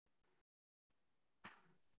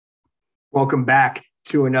Welcome back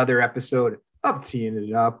to another episode of Teeing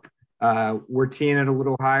It Up. We're teeing it a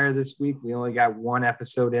little higher this week. We only got one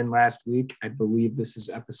episode in last week. I believe this is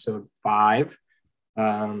episode 5.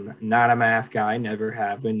 Not a math guy, never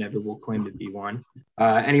have been, never will claim to be one.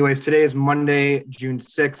 Anyways, today is Monday, June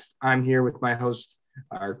 6th. I'm here with my host,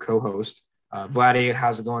 our co-host, Vladi.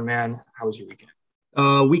 How's it going, man? How was your weekend?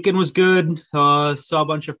 Weekend was good. Saw a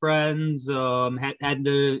bunch of friends. Had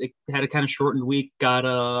a kind of shortened week.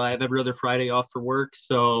 I have every other Friday off for work,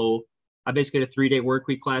 so I basically had a 3-day work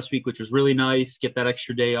week last week, which was really nice. Get that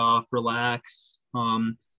extra day off, relax.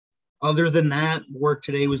 Other than that, work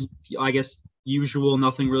today was, I guess, usual.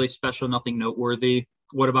 Nothing really special, nothing noteworthy.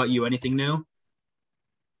 What about you? Anything new?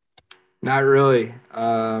 Not really.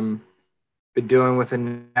 Been dealing with a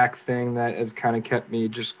neck thing that has kind of kept me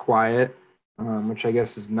just quiet. Which I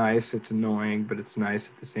guess is nice. It's annoying, but it's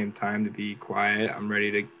nice at the same time to be quiet. I'm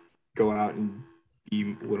ready to go out and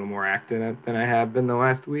be a little more active than I have been the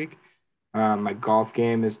last week. My golf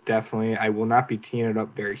game is definitely, I will not be teeing it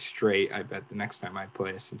up very straight, I bet, the next time I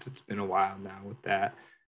play, since it's been a while now with that.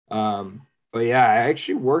 But yeah, I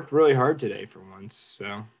actually worked really hard today for once,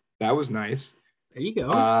 so that was nice. There you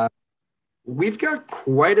go. We've got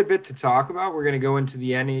quite a bit to talk about. We're going to go into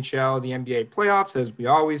the NHL, the NBA playoffs, as we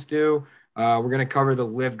always do. We're going to cover the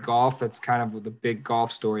Live Golf. That's kind of the big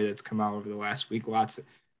golf story that's come out over the last week. Lots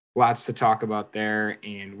to talk about there.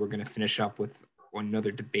 And we're going to finish up with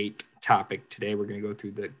another debate topic today. We're going to go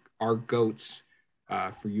through our GOATs.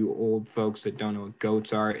 For you old folks that don't know what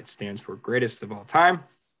GOATs are, it stands for greatest of all time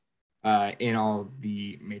in all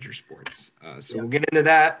the major sports. We'll get into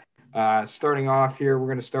that. Starting off here, we're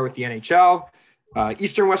going to start with the NHL.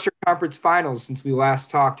 Eastern Western Conference Finals, since we last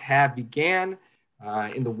talked, have began.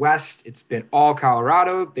 In the West, it's been all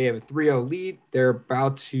Colorado. They have a 3-0 lead. They're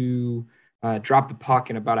about to drop the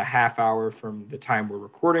puck in about a half hour from the time we're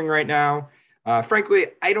recording right now. Frankly,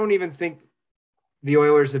 I don't even think the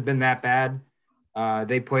Oilers have been that bad.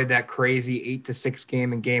 They played that crazy 8-6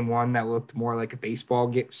 game in game one that looked more like a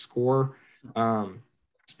baseball score.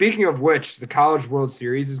 Speaking of which, the College World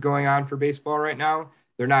Series is going on for baseball right now.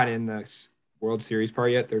 They're not in the World Series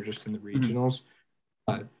part yet. They're just in the regionals.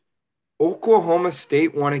 Oklahoma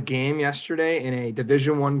State won a game yesterday in a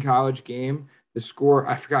Division I college game. The score,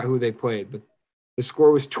 I forgot who they played, but the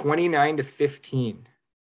score was 29-15.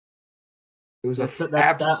 It was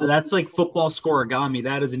that's like football scoregami.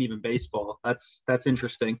 That isn't even baseball. That's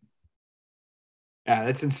interesting. Yeah,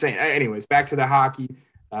 that's insane. Anyways, back to the hockey.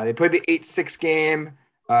 They played the 8-6 game,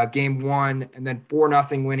 game one, and then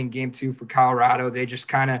 4-0 win in game two for Colorado. They just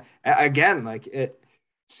kind of, again, like it.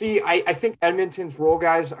 See, I think Edmonton's role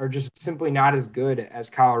guys are just simply not as good as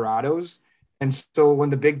Colorado's. And so when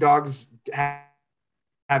the big dogs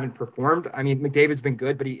haven't performed, I mean, McDavid's been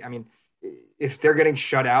good, but if they're getting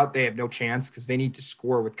shut out, they have no chance because they need to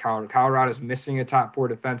score with Colorado. Colorado's missing a top 4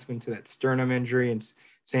 defenseman to that sternum injury and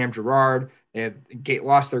Sam Girard. They have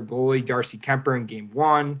lost their goalie, Darcy Kemper, in game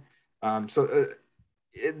one.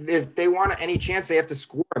 If they want any chance, they have to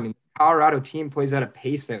score. I mean, Colorado team plays at a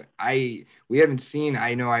pace that we haven't seen.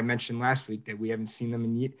 I know I mentioned last week that we haven't seen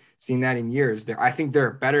that in years. I think they're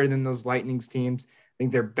better than those Lightning's teams. I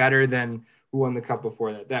think they're better than who won the cup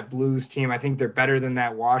before that. That Blues team. I think they're better than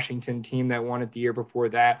that Washington team that won it the year before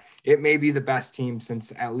that. It may be the best team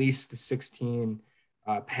since at least the 16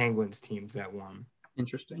 Penguins teams that won.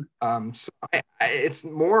 Interesting. It's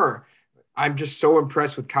more. I'm just so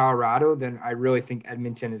impressed with Colorado than I really think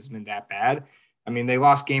Edmonton has been that bad. I mean, they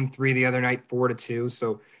lost game 3 the other night, 4-2.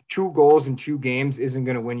 So 2 goals in 2 games isn't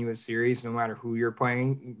going to win you a series, no matter who you're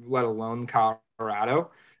playing, let alone Colorado.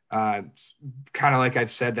 Kind of like I've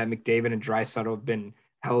said that McDavid and Draisaitl have been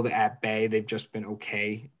held at bay. They've just been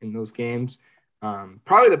okay in those games.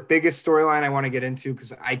 Probably the biggest storyline I want to get into,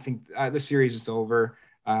 because I think the series is over.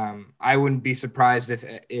 I wouldn't be surprised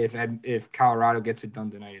if Colorado gets it done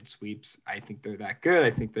tonight. It sweeps. I think they're that good. I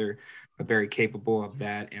think they're very capable of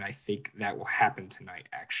that, and I think that will happen tonight.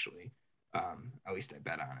 Actually, at least I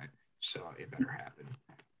bet on it, so it better happen.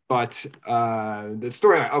 But the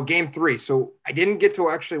storyline. Game 3. So I didn't get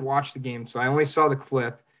to actually watch the game, so I only saw the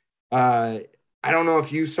clip. I don't know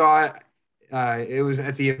if you saw it. It was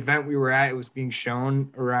at the event we were at. It was being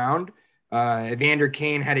shown around. Evander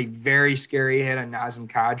Kane had a very scary hit on Nazem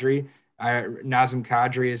Kadri. Nazem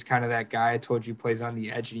Kadri is kind of that guy I told you plays on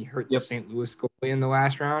the edge, and he hurt the St. Louis goalie in the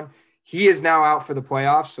last round. He is now out for the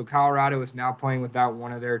playoffs, so Colorado is now playing without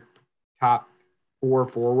one of their top 4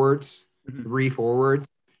 forwards, 3 forwards.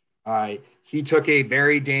 He took a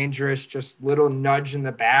very dangerous, just little nudge in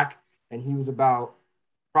the back, and he was about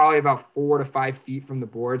probably about 4 to 5 feet from the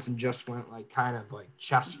boards and just went like kind of like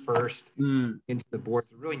chest first into the boards.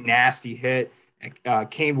 A really nasty hit.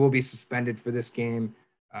 Kane will be suspended for this game.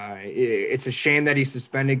 It's a shame that he's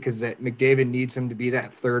suspended because McDavid needs him to be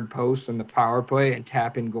that third post on the power play and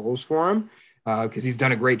tap in goals for him because he's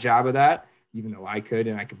done a great job of that, even though I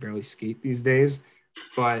could barely skate these days.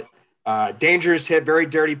 But dangerous hit, very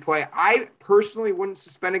dirty play. I personally wouldn't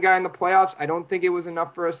suspend a guy in the playoffs. I don't think it was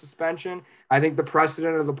enough for a suspension. I think the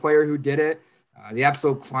precedent of the player who did it, the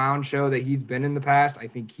absolute clown show that he's been in the past, I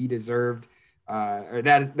think he deserved or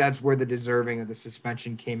that's where the deserving of the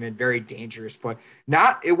suspension came in. Very dangerous, but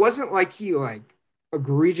it wasn't like he like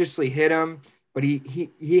egregiously hit him, but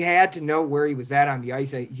he had to know where he was at on the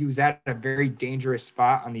ice. He was at a very dangerous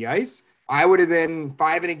spot on the ice. I would have been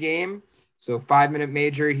 5 in a game. So 5-minute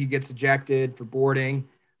major, he gets ejected for boarding.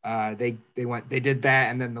 They did that,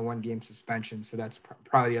 and then the 1-game suspension. So that's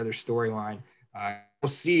probably the other storyline. We'll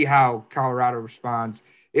see how Colorado responds.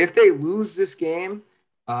 If they lose this game,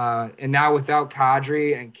 and now without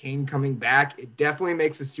Kadri and Kane coming back, it definitely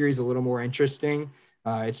makes the series a little more interesting.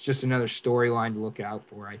 It's just another storyline to look out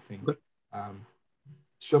for, I think.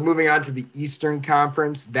 So moving on to the Eastern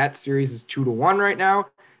Conference, that series is 2-1 right now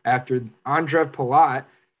after Andrei Palat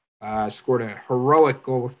scored a heroic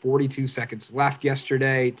goal with 42 seconds left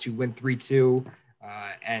yesterday to win 3-2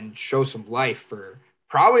 and show some life for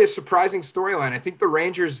probably a surprising storyline. I think the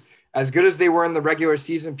Rangers, as good as they were in the regular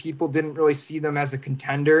season, people didn't really see them as a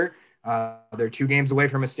contender. They're 2 games away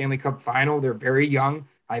from a Stanley Cup final. They're very young.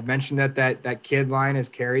 I've mentioned that kid line has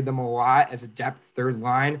carried them a lot as a depth third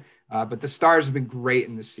line. But the Stars have been great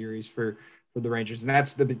in this series for the Rangers. And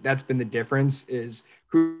that's been the difference is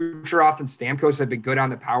Kucherov and Stamkos have been good on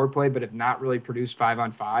the power play, but have not really produced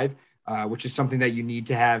 5-on-5, which is something that you need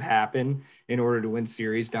to have happen in order to win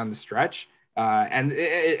series down the stretch. And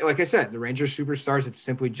like I said, the Rangers superstars have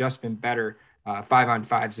simply just been better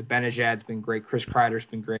 5-on-5s. Zibanejad's been great. Chris Kreider's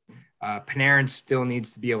been great. Panarin still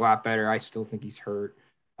needs to be a lot better. I still think he's hurt.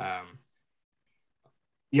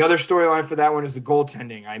 The other storyline for that one is the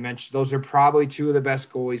goaltending. I mentioned those are probably 2 of the best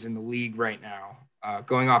goalies in the league right now,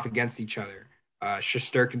 going off against each other.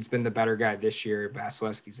 Shesterkin's been the better guy this year.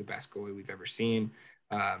 Vasilevsky's the best goalie we've ever seen.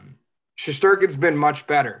 Shesterkin's been much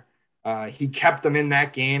better. He kept them in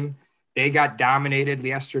that game. They got dominated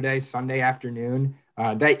yesterday, Sunday afternoon.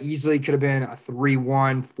 That easily could have been a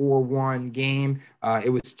 3-1, 4-1 game. It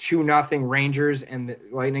was 2-0 Rangers, and the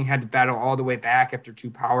Lightning had to battle all the way back after 2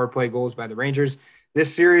 power play goals by the Rangers.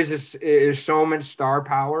 This series is so much star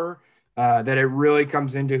power that it really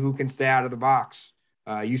comes into who can stay out of the box.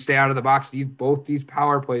 You stay out of the box. Both these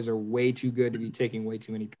power plays are way too good to be taking way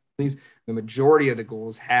too many penalties. The majority of the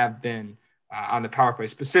goals have been on the power play,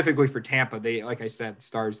 specifically for Tampa. They, like I said, the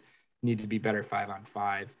Stars need to be better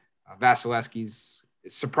 5-on-5. Vasilevsky's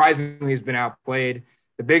surprisingly has been outplayed.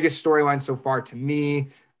 The biggest storyline so far to me,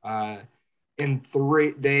 the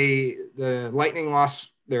Lightning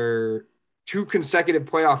lost their 2 consecutive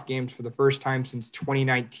playoff games for the first time since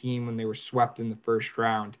 2019 when they were swept in the first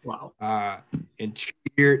round. Wow. In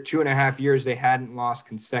 2.5 years, they hadn't lost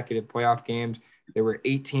consecutive playoff games. They were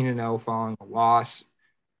 18-0 following a loss,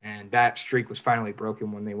 and that streak was finally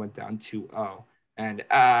broken when they went down 2-0. And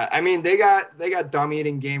I mean, they got dummied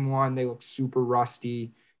in game 1. They looked super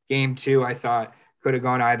rusty. Game 2, I thought could have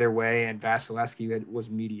gone either way, and Vasilevsky was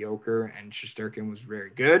mediocre, and Shesterkin was very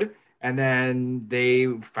good. And then they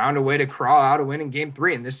found a way to crawl out a win in game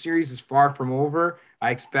 3. And this series is far from over. I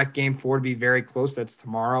expect game 4 to be very close. That's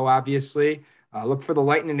tomorrow, obviously. Look for the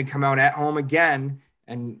Lightning to come out at home again.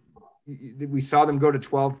 And we saw them go to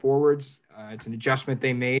 12 forwards. It's an adjustment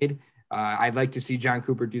they made. I'd like to see John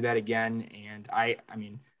Cooper do that again. And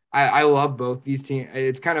I love both these teams.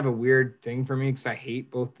 It's kind of a weird thing for me because I hate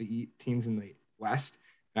both the teams in the West.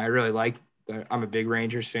 And I really I'm a big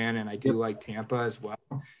Rangers fan, and I do like Tampa as well.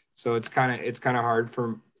 So it's kind of hard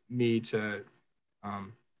for me to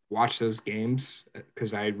watch those games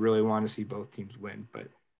because I really want to see both teams win.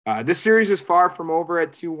 But this series is far from over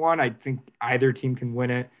at 2-1. I think either team can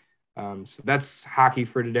win it. So that's hockey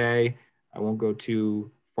for today. I won't go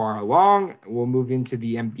too far along. We'll move into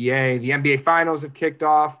the NBA. The NBA finals have kicked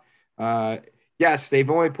off. Yes,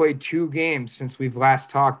 they've only played 2 games since we've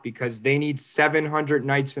last talked because they need 700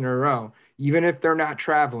 nights in a row, even if they're not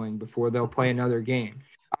traveling, before they'll play another game.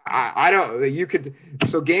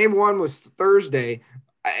 So game 1 was Thursday.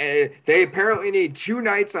 They apparently need 2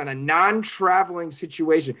 nights on a non-traveling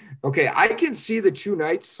situation. Okay, I can see the 2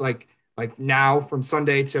 nights like now from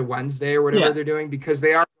Sunday to Wednesday or whatever they're doing because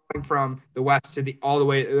they are going from the West to all the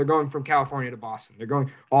way. They're going from California to Boston. They're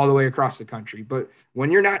going all the way across the country. But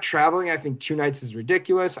when you're not traveling, I think 2 nights is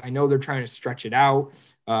ridiculous. I know they're trying to stretch it out.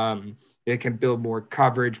 It can build more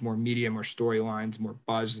coverage, more media, more storylines, more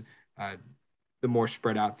buzz. The more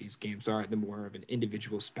spread out these games are, the more of an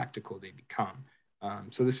individual spectacle they become.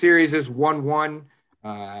 So the series is 1-1.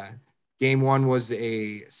 Game 1 was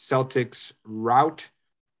a Celtics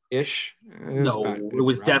rout-ish. No, it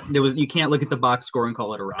was definitely, you can't look at the box score and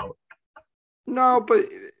call it a rout. No, but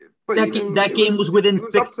that game was within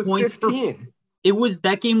 6 points. 15.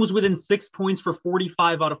 That game was within 6 points for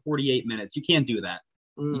 45 out of 48 minutes. You can't do that.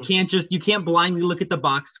 You can't blindly look at the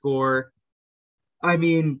box score. I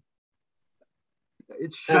mean,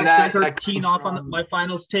 should I start teeing off on my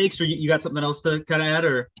finals takes, or you got something else to kind of add,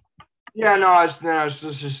 or? Yeah, no, I was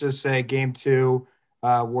just to say game 2,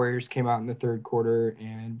 Warriors came out in the third quarter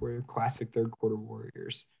and were classic third quarter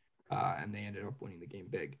Warriors, and they ended up winning the game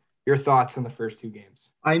big. Your thoughts on the first 2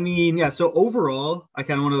 games? I mean, yeah. So overall, I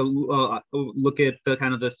kind of want to look at the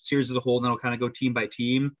kind of the series as a whole, and then I'll kind of go team by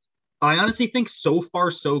team. I honestly think so far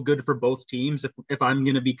so good for both teams. If I'm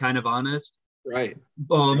going to be kind of honest, right.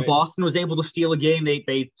 Boston was able to steal a game.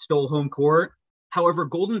 They stole home court. However,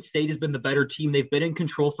 Golden State has been the better team. They've been in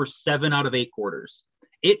control for 7 out of 8 quarters.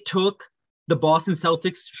 It took the Boston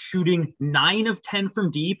Celtics shooting 9 of 10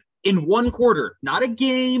 from deep in 1 quarter. Not a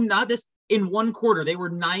game, not this. In 1 quarter, they were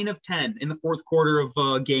 9 of 10 in the fourth quarter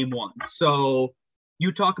of game 1. So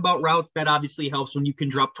you talk about routes, that obviously helps when you can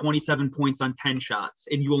drop 27 points on 10 shots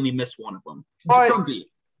and you only miss 1 of them from deep.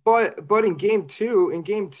 But in game two,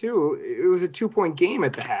 it was a 2-point game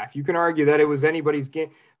at the half. You can argue that it was anybody's game.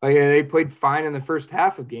 Like they played fine in the first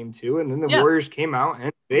half of game 2, and then the Warriors came out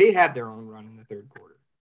and they had their own run in the third quarter.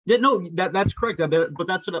 Yeah, no, that's correct. But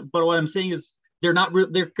that's what I'm saying is they're not.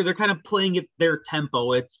 They're kind of playing at their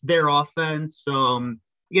tempo. It's their offense. The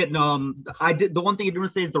one thing I do want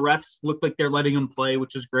to say is the refs look like they're letting them play,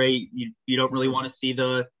 which is great. You don't really want to see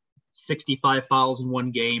the 65 fouls in 1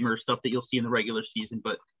 game or stuff that you'll see in the regular season.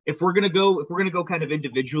 But if we're gonna go kind of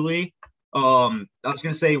individually, I was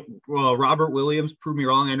gonna say Robert Williams proved me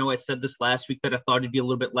wrong. I know I said this last week that I thought it'd be a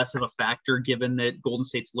little bit less of a factor given that Golden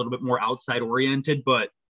State's a little bit more outside oriented, but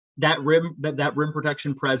that rim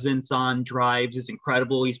protection presence on drives is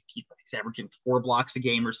incredible. He's averaging 4 blocks a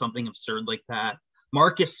game or something absurd like that.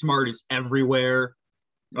 Marcus Smart is everywhere.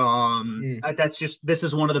 This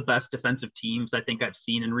is one of the best defensive teams I think I've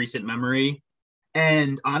seen in recent memory.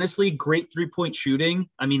 And honestly, great 3-point shooting.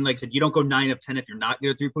 I mean, like I said, you don't go 9 of 10 if you're not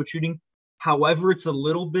good at 3-point shooting. However, it's a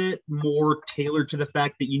little bit more tailored to the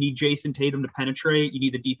fact that you need Jason Tatum to penetrate. You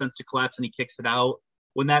need the defense to collapse and he kicks it out.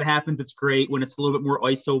 When that happens, it's great. When it's a little bit more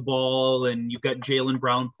ISO ball and you've got Jaylen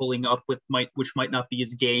Brown pulling up which might not be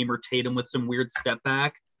his game, or Tatum with some weird step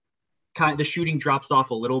back, the shooting drops off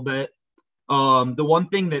a little bit. The one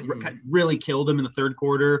thing that really killed him in the third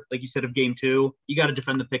quarter, like you said, of game 2, you got to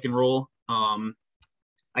defend the pick and roll.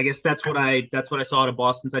 I guess that's what I saw out of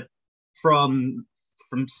Boston side. From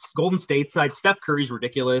Golden State side, Steph Curry's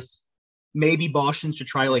ridiculous. Maybe Boston should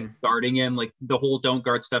try guarding him. Like the whole don't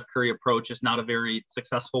guard Steph Curry approach is not a very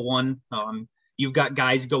successful one. You've got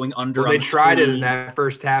guys going under. Well, they tried it in that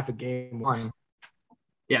first half of game 1.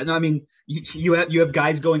 Yeah, no, I mean you have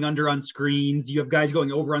guys going under on screens. You have guys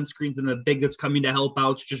going over on screens, and the big that's coming to help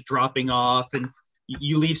out's just dropping off, and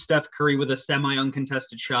you leave Steph Curry with a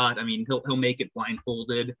semi-uncontested shot. I mean, he'll make it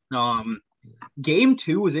blindfolded. Game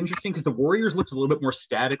 2 was interesting because the Warriors looked a little bit more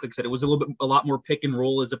static. Like I said, it was a lot more pick and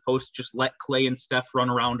roll as opposed to just let Clay and Steph run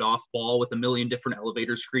around off ball with a million different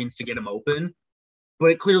elevator screens to get him open.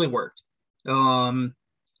 But it clearly worked.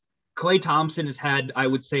 Klay Thompson has had, I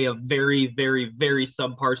would say, a very, very, very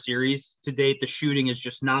subpar series to date. The shooting is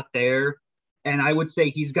just not there. And I would say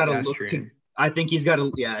he's got to look to – I think he's got to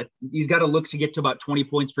look to get to about 20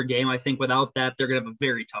 points per game. I think without that, they're going to have a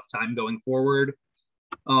very tough time going forward.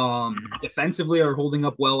 Defensively are holding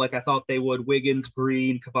up well like I thought they would. Wiggins,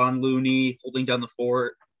 Green, Kevon Looney holding down the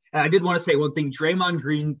fort. And I did want to say one thing. Draymond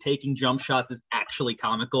Green taking jump shots is actually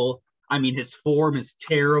comical. I mean, his form is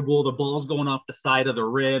terrible. The ball's going off the side of the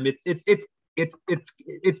rim.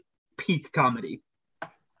 It's peak comedy.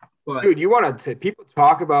 But, dude, you want to people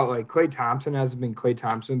talk about like Klay Thompson hasn't been Klay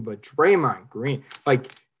Thompson, but Draymond Green,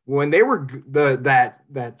 like when they were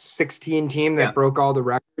that 16 team that broke all the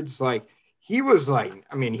records, like he was like,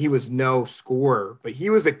 I mean, he was no scorer, but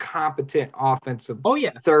he was a competent offensive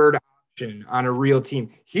third option on a real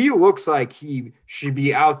team. He looks like he should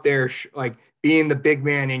be out there like being the big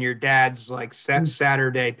man in your dad's like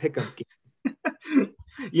Saturday pickup game.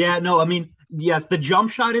 Yeah, no, I mean, yes, the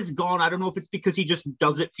jump shot is gone. I don't know if it's because he just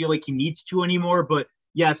doesn't feel like he needs to anymore, but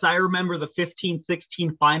Yes, I remember the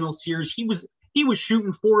 15-16 final series. He was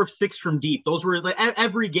shooting 4 of 6 from deep. Those were like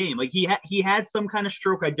every game. Like he had some kind of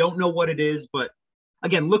stroke. I don't know what it is, but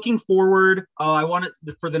again, looking forward, I want it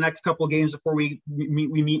for the next couple of games before we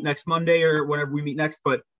meet next Monday or whenever we meet next.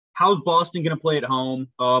 But how's Boston going to play at home?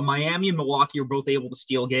 Miami and Milwaukee are both able to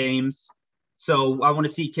steal games. So I want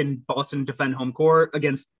to see, can Boston defend home court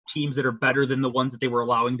against teams that are better than the ones that they were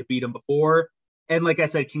allowing to beat them before? And like I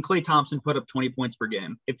said, can Klay Thompson put up 20 points per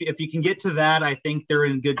game? If you can get to that, I think they're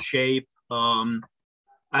in good shape.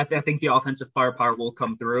 I think the offensive firepower will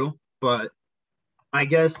come through. But I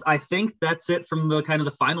think that's it from the kind of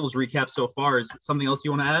the finals recap so far. Is it something else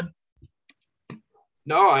you want to add?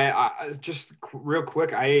 No, I just real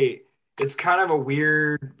quick. It's kind of a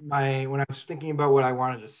weird. When I was thinking about what I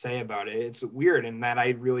wanted to say about it, it's weird in that I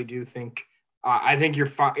really do think. I think you're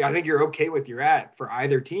fine. I think you're okay with your at for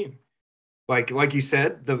either team. Like you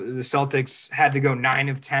said, the Celtics had to go 9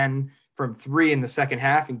 of 10 from three in the second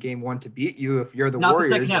half in game one to beat you. If you're the Not Warriors,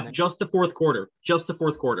 the second half, just the fourth quarter. Just the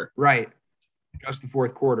fourth quarter. Right, just the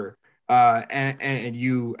fourth quarter. And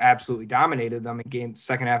you absolutely dominated them in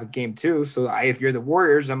second half of game two. So if you're the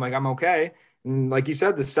Warriors, I'm okay. And like you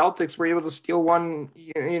said, the Celtics were able to steal one,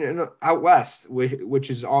 out west, which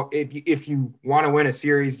is all. If you want to win a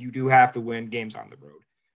series, you do have to win games on the road.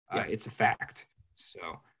 Yeah. It's a fact.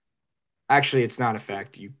 So actually, it's not a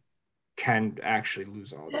fact. You can actually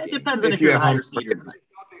lose all the games. It depends on if you're the higher seed or not.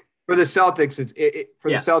 For the Celtics, the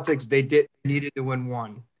Celtics, they needed to win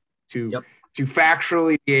one to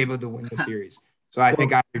factually be able to win the series. So I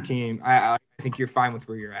think either team, I think you're fine with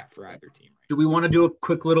where you're at for either team. Do we want to do a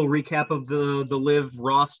quick little recap of the Live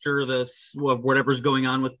roster, whatever's going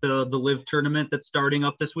on with the Live tournament that's starting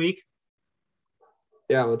up this week?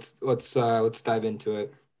 Yeah, let's dive into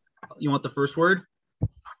it. You want the first word?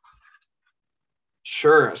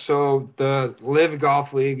 Sure. So the Live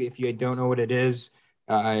Golf League, if you don't know what it is,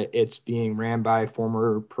 it's being ran by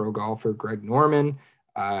former pro golfer Greg Norman.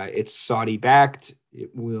 It's Saudi backed.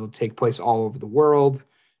 It will take place all over the world.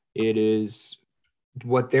 It is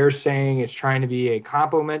what they're saying. It's trying to be a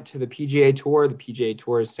complement to the PGA Tour. The PGA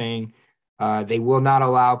Tour is saying they will not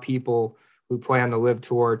allow people who play on the Live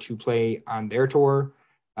Tour to play on their tour.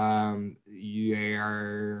 So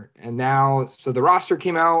the roster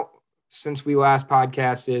came out since we last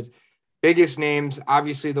podcasted. Biggest names,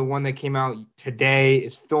 obviously the one that came out today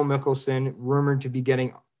is Phil Mickelson, rumored to be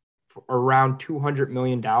getting around $200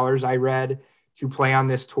 million, I read, to play on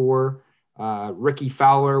this tour. Ricky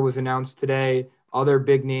Fowler was announced today. Other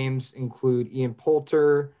big names include Ian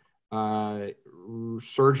Poulter,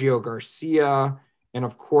 Sergio Garcia, and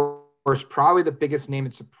of course, probably the biggest name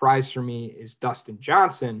and surprise for me is Dustin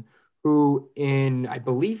Johnson, who in, I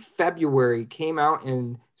believe, February came out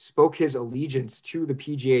and spoke his allegiance to the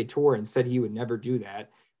PGA Tour and said he would never do that,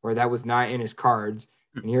 or that was not in his cards.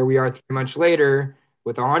 And here we are 3 months later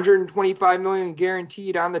with $125 million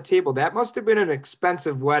guaranteed on the table. That must have been an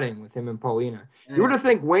expensive wedding with him and Paulina. Yeah. You would have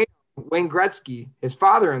think Wayne Gretzky, his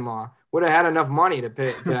father-in-law, would have had enough money to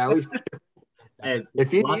pay to at least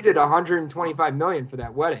if he needed $125 million for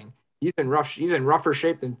that wedding. He's in rougher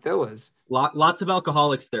shape than Phil is. Lots of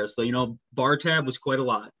alcoholics there, so bar tab was quite a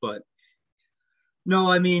lot. But no,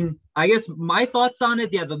 I mean, I guess my thoughts on it,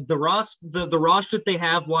 the roster that they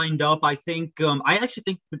have lined up, I think I actually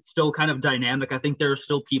think it's still kind of dynamic. I think there are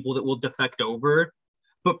still people that will defect over.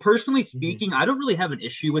 But personally speaking, I don't really have an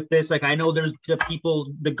issue with this. Like, I know there's the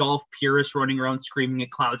people, the golf purists running around screaming at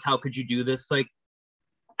clouds, how could you do this? Like,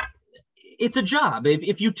 it's a job.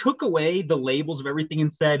 If you took away the labels of everything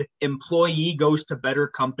and said employee goes to better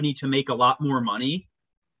company to make a lot more money,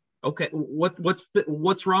 okay,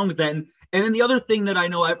 what's wrong with that? And then the other thing that I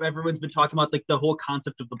know everyone's been talking about, like the whole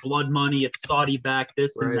concept of the blood money, it's Saudi back,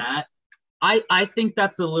 this and that. I think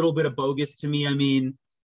that's a little bit of bogus to me. I mean,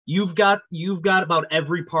 you've got about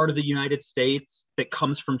every part of the United States that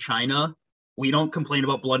comes from China. We don't complain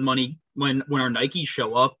about blood money when our Nikes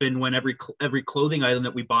show up, and when every clothing item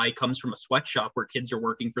that we buy comes from a sweatshop where kids are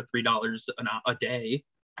working for $3 a day.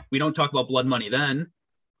 We don't talk about blood money then.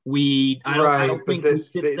 I don't think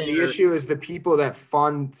the issue is the people that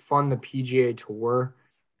fund the PGA Tour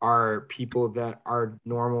are people that are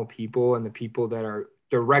normal people, and the people that are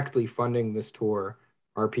directly funding this tour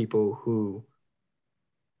are people who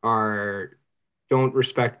don't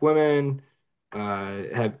respect women,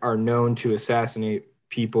 are known to assassinate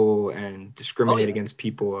people and discriminate against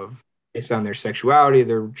people based on their sexuality,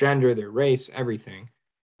 their gender, their race, everything.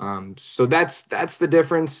 So that's the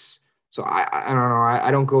difference. So I don't know.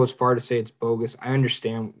 I don't go as far to say it's bogus. I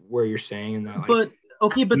understand where you're saying, and that,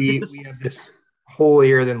 we have this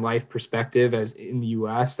holier than life perspective as in the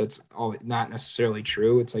US. That's all not necessarily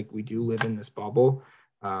true. It's like we do live in this bubble.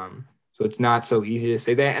 So it's not so easy to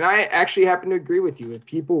say that. And I actually happen to agree with you. If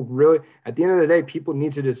people really, at the end of the day, people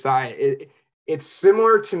need to decide. It's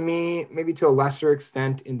similar to me, maybe to a lesser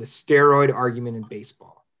extent, in the steroid argument in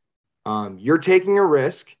baseball. You're taking a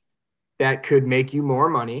risk that could make you more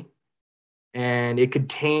money, and it could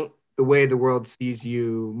taint the way the world sees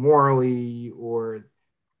you morally, or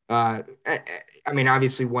I mean,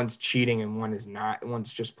 obviously one's cheating and one is not.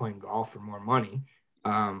 One's just playing golf for more money.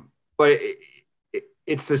 But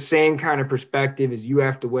it's the same kind of perspective as you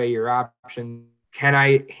have to weigh your options. Can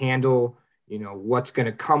I handle, what's going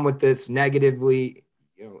to come with this negatively,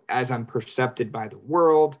 as I'm perceived by the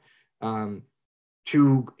world, in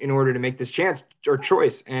order to make this chance or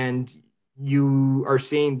choice. And you are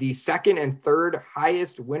seeing the second and third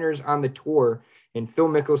highest winners on the tour in Phil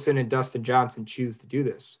Mickelson and Dustin Johnson choose to do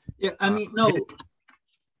this. Yeah, I mean, no,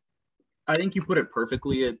 I think you put it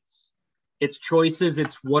perfectly. It's choices.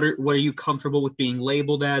 It's what are you comfortable with being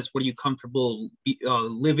labeled as? What are you comfortable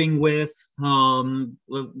living with?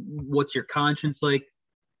 What's your conscience like?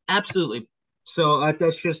 Absolutely. So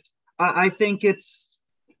that's just. I think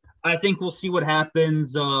we'll see what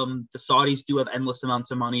happens. The Saudis do have endless amounts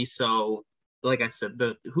of money, so like I said,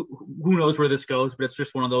 who knows where this goes? But it's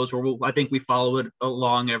just one of those where I think we follow it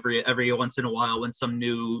along every once in a while when something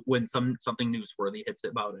newsworthy hits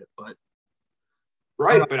about it. But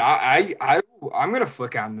right, but I'm gonna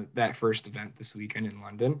flick on that first event this weekend in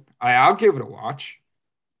London. I'll give it a watch.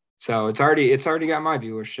 So it's already got my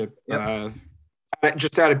viewership. Yep.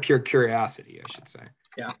 Just out of pure curiosity, I should say.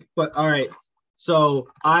 Yeah, but all right. So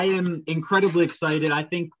I am incredibly excited. I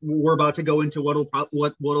think we're about to go into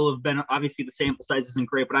what'll have been, obviously the sample size isn't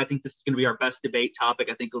great, but I think this is going to be our best debate topic.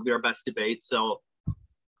 I think it'll be our best debate. So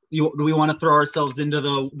do we want to throw ourselves into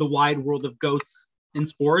the wide world of GOATs in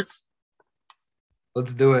sports?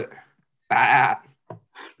 Let's do it. All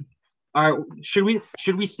right. Should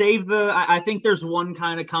we save I think there's one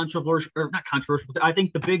kind of controversial, or not controversial, but I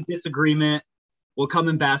think the big disagreement will come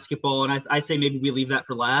in basketball, and I say maybe we leave that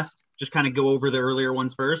for last. Just kind of go over the earlier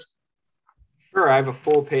ones first. Sure, I have a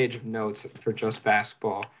full page of notes for just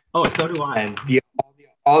basketball. Oh, so do I. And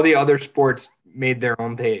all the other sports made their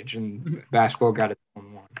own page, and basketball got its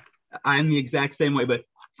own one. I'm the exact same way, but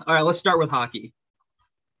all right, let's start with hockey.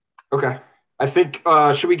 Okay. I think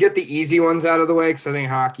should we get the easy ones out of the way? Because I think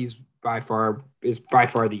hockey's by far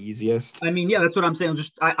the easiest. I mean, yeah, that's what I'm saying.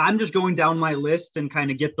 I'm just going down my list and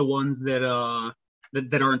kind of get the ones that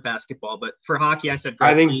aren't basketball. But for hockey, I said Gretzky.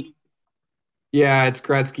 I think, yeah, it's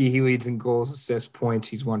Gretzky. He leads in goals, assists, points.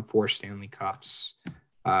 He's won 4 Stanley Cups.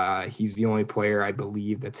 He's the only player, I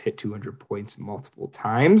believe, that's hit 200 points multiple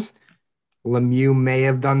times. Lemieux may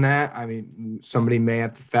have done that. I mean, somebody may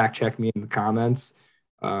have to fact check me in the comments.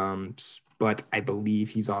 But I believe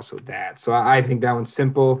he's also that. So I think that one's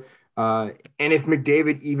simple. And if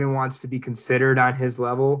McDavid even wants to be considered on his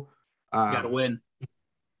level, got to win.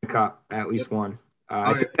 Cup, at least one.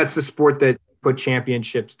 I think that's the sport that put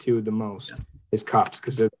championships to the most is cups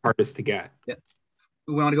because they're the hardest to get. Yeah.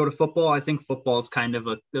 We want to go to football. I think football is kind of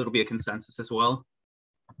it'll be a consensus as well.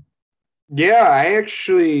 Yeah, I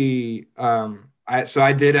actually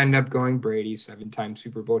I did end up going Brady, 7-time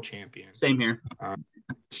Super Bowl champion. Same here.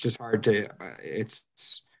 It's just hard to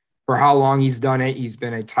it's for how long he's done it. He's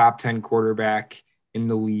been a top 10 quarterback in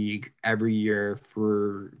the league every year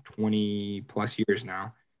for 20 plus years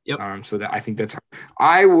now. Yep. So that I think that's hard.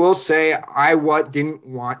 I will say didn't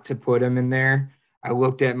want to put him in there. I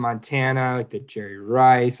looked at Montana, I looked at Jerry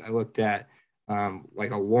Rice, I looked at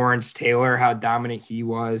like a Lawrence Taylor, how dominant he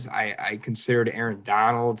was. I considered Aaron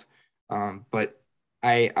Donald, but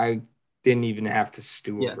I didn't even have to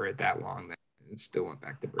stew over it that long. And still went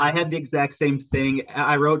back to Brady. I had the exact same thing.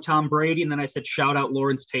 I wrote Tom Brady, and then I said, shout out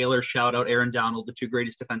Lawrence Taylor, shout out Aaron Donald, the 2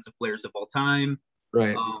 greatest defensive players of all time.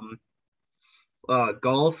 Right.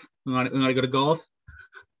 Golf. We want to go to golf?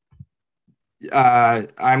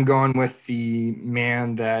 I'm going with the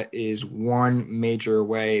man that is one major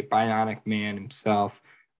away, bionic man himself.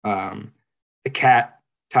 The cat,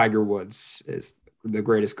 Tiger Woods, is the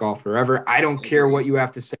greatest golfer ever. I don't care what you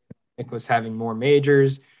have to say. Nicklaus having more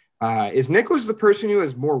majors. Is Nicklaus the person who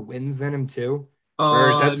has more wins than him too?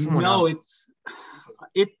 Or is that someone else?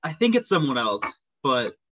 I think it's someone else.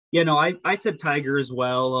 But I said Tiger as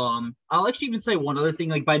well. I'll actually even say one other thing.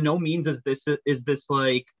 Like, by no means is this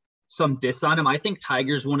like some diss on him. I think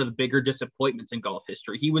Tiger's one of the bigger disappointments in golf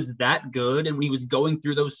history. He was that good, and when he was going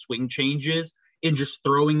through those swing changes and just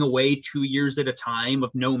throwing away 2 years at a time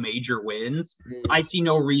of no major wins, I see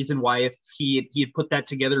no reason why if he had put that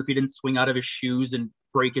together, if he didn't swing out of his shoes and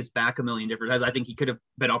break his back a million different times. I think he could have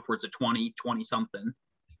been upwards of 20 something.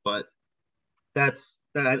 But that's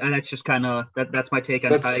just kind of that's my take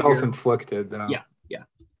on That's Tiger. self-inflicted, though. Yeah.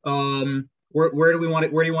 Where do you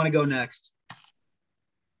want to go next?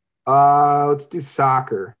 Let's do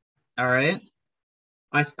soccer. All right.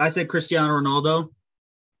 I said Cristiano Ronaldo.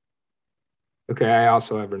 Okay, I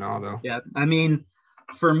also have Ronaldo. Yeah, I mean,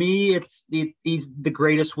 for me, he's the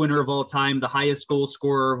greatest winner of all time, the highest goal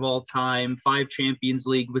scorer of all time, 5 Champions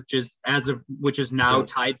League, which is now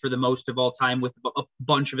tied for the most of all time with a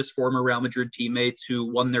bunch of his former Real Madrid teammates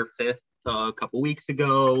who won their 5th a couple weeks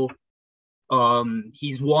ago.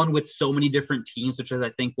 He's won with so many different teams, which is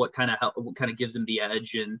I think what kind of gives him the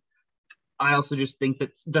edge. And I also just think that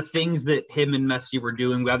the things that him and Messi were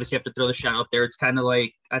doing, we obviously have to throw the shout out there. It's kind of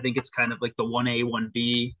like, I think it's kind of like the 1A,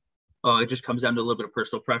 1B. It just comes down to a little bit of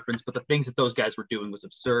personal preference, but the things that those guys were doing was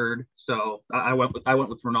absurd. So I went with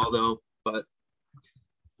Ronaldo, but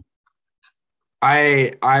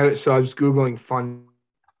I was Googling fun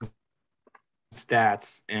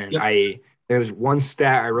stats, and there was one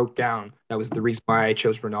stat I wrote down that was the reason why I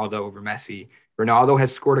chose Ronaldo over Messi. Ronaldo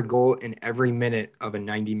has scored a goal in every minute of a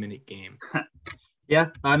 90-minute game. Yeah,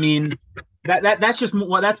 I mean that's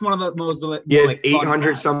one of the most. He has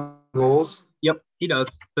 800 some goals. Yep, he does.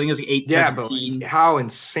 I think it's like 817. Yeah, but like, how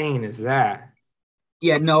insane is that?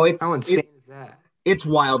 Yeah, no, how insane is that? It's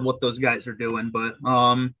wild what those guys are doing. But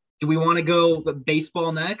do we want to go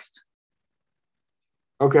baseball next?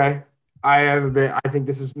 Okay, I think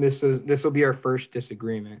this will be our first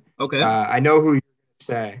disagreement. Okay. I know who you're gonna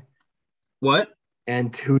say. What?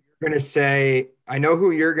 And who you're gonna say? I know who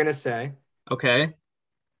you're gonna say. Okay.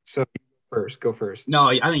 So go first. No,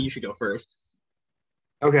 I think you should go first.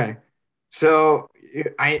 Okay. So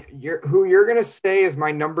who you're gonna say is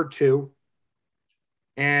my number 2,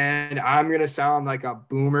 and I'm gonna sound like a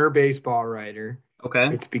boomer baseball writer. Okay.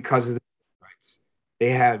 It's because of the rights.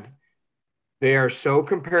 They are so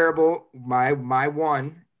comparable. My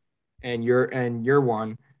one and your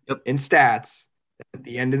one in stats. At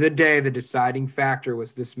the end of the day, the deciding factor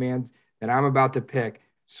was this man's that I'm about to pick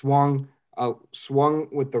swung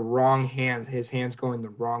with the wrong hand, his hands going the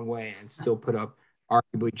wrong way, and still put up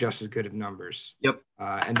arguably just as good of numbers. Yep.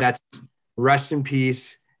 And that's rest in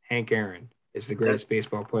peace. Hank Aaron is the greatest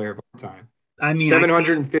baseball player of all time. I mean,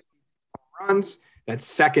 750 runs. That's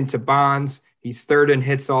second to Bonds. He's third in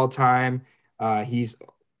hits all time. He's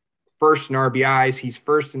first in RBIs. He's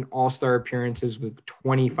first in All-Star appearances with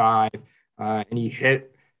 25. And he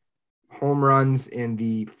hit home runs in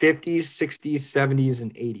the 50s, 60s, 70s,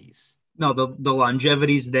 and 80s. No, the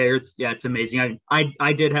longevity's there. It's amazing.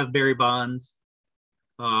 I did have Barry Bonds.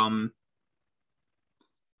 I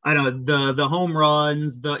know the home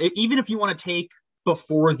runs, even if you want to take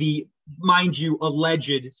before the, mind you,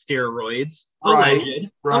 alleged steroids,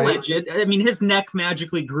 alleged. I mean, his neck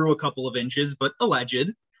magically grew a couple of inches, but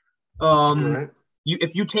alleged.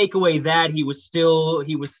 If you take away that, he was still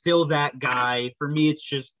that guy. For me, it's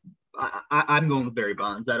just I'm going with Barry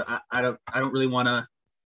Bonds. I don't really want to.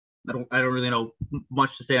 I don't really know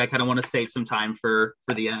much to say. I kind of want to save some time for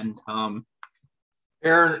the end.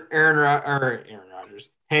 Aaron Rodgers,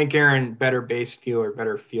 Hank Aaron, better base stealer,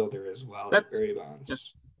 better fielder as well. Barry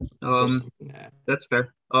Bonds. That's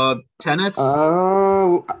fair. Tennis.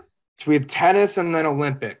 So we have tennis and then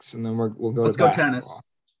Olympics, and then we'll go. Let's to basketball. Tennis.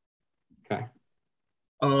 Okay.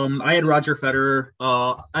 I had Roger Federer.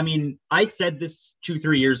 I mean, I said this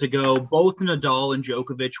 2-3 years ago. Both Nadal and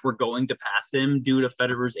Djokovic were going to pass him due to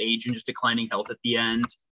Federer's age and just declining health at the end.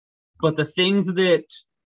 But the things that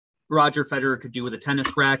Roger Federer could do with a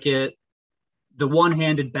tennis racket, the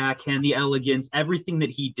one-handed backhand, the elegance, everything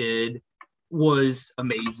that he did was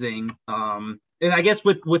amazing. And I guess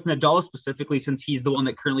with Nadal specifically, since he's the one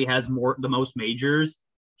that currently has the most majors,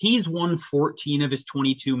 he's won 14 of his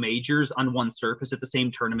 22 majors on one surface at the same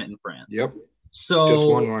tournament in France. Yep. So just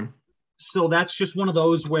won one. So that's just one of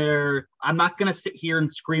those where I'm not going to sit here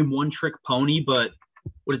and scream one-trick pony, but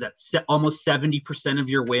what is that? Almost 70% of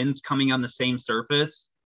your wins coming on the same surface.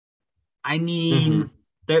 I mean,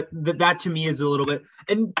 that to me is a little bit,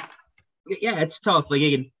 and yeah, it's tough. Like,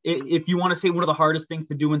 again, if you want to say one of the hardest things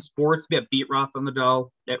to do in sports, beat Rafael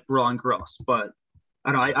Nadal at Roland Garros. But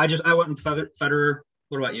I don't know. I went with Federer.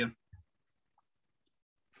 What about you?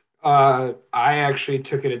 I actually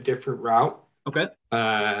took it a different route. Okay.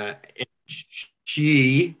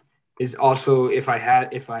 She is also, if I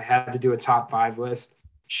had to do a top 5 list,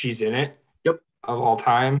 she's in it. Yep. Of all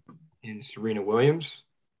time, in Serena Williams.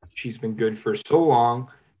 She's been good for so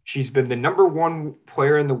long. She's been the number 1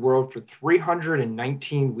 player in the world for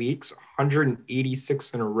 319 weeks,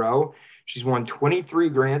 186 in a row. She's won 23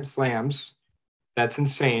 Grand Slams. That's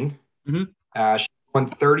insane. Mm-hmm. She won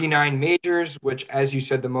 39 majors, which, as you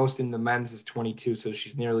said, the most in the men's is 22. So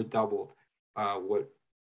she's nearly doubled. What?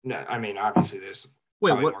 No, I mean, obviously, there's Wait,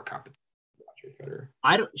 probably what? more competition. Roger Federer.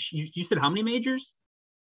 I don't. You said how many majors?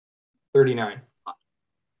 39.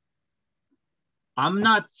 I'm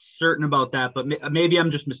not certain about that, but maybe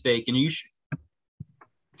I'm just mistaken. You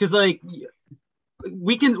because like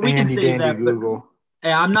we can Handy say dandy that, but Google.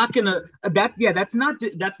 I'm not gonna that. Yeah, that's not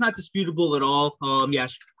disputable at all.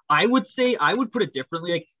 Yes, I would say I would put it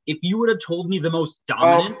differently. Like if you would have told me the most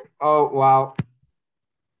dominant. Oh, wow.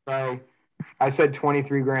 Sorry. I said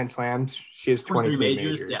 23 Grand Slams. She has 23 23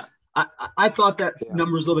 majors. Yeah. majors. I thought that Yeah.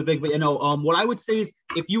 number was a little bit big, but what I would say is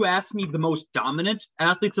if you ask me the most dominant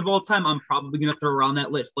athletes of all time, I'm probably going to throw around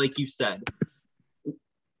that list, like you said.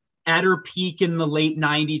 At her peak in the late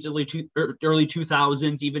 90s, early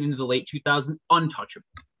 2000s, even into the late 2000s, untouchable.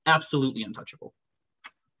 Absolutely untouchable.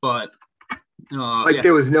 But yeah.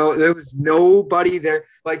 there was nobody there.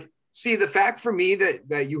 Like, see, the fact for me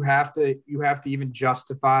that you have to even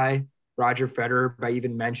justify Roger Federer by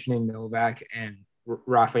even mentioning Novak and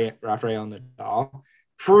Rafael Nadal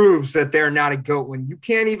proves that they're not a GOAT when you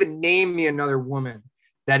can't even name me another woman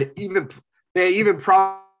that even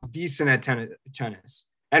probably decent at tennis.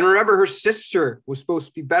 And remember, her sister was supposed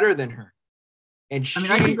to be better than her. And I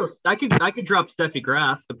mean, I could drop Steffi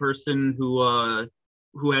Graf, the person who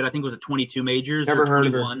had, I think, was it 22 majors never or heard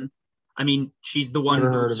of 21. her. I mean, she's the one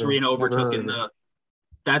who Serena overtook in the.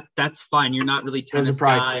 That's fine. You're not really tennis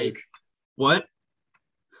guy. Fake. What?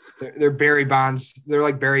 They're Barry Bonds. They're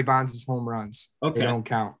like Barry Bonds' home runs. Okay. They don't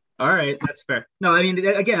count. All right, that's fair. No, I mean,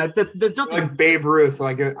 again, there's nothing like Babe Ruth.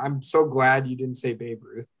 Like, I'm so glad you didn't say Babe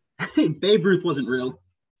Ruth. Babe Ruth wasn't real,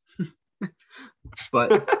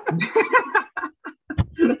 but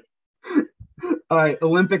all right,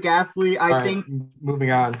 Olympic athlete. I think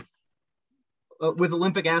moving on. With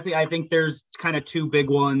Olympic athlete, I think there's kind of two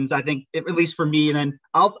big ones. I think at least for me, and then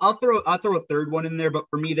I'll throw a third one in there. But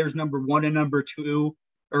for me, there's number one and number two,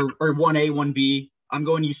 or 1A, 1B. I'm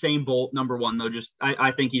going Usain Bolt, number one though. Just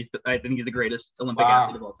I think he's the greatest Olympic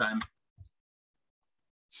athlete of all time.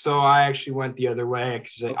 So I actually went the other way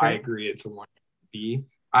because I agree it's a 1B.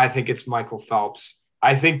 I think it's Michael Phelps.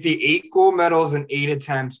 I think the 8 gold medals in 8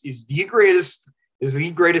 attempts is the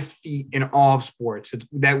greatest feat in all of sports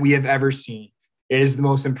that we have ever seen. It is the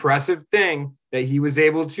most impressive thing that he was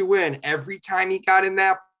able to win every time he got in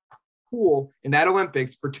that pool in that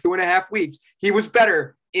Olympics for 2.5 weeks. He was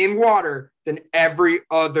better in water than every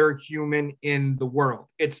other human in the world.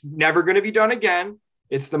 It's never going to be done again.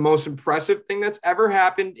 It's the most impressive thing that's ever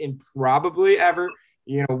happened in probably ever.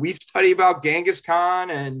 You know, we study about Genghis Khan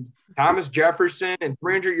and Thomas Jefferson, and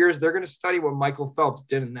 300 years, they're going to study what Michael Phelps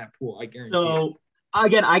did in that pool. I guarantee. So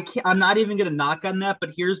again, I'm not even going to knock on that, but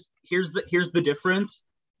here's the difference.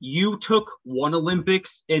 You took one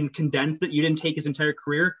Olympics and condensed it. You didn't take his entire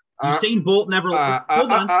career. Usain Bolt never.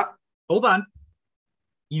 Hold on.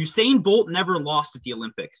 Usain Bolt never lost at the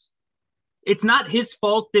Olympics. It's not his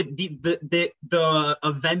fault that the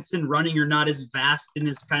events in running are not as vast and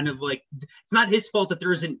as kind of like, it's not his fault that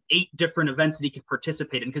there isn't 8 different events that he can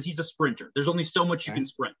participate in because he's a sprinter. There's only so much you can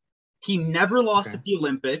sprint. He never lost at the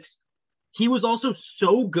Olympics. He was also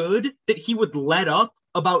so good that he would let up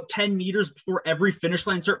about 10 meters before every finish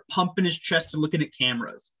line, start pumping his chest and looking at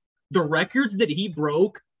cameras. The records that he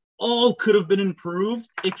broke all could have been improved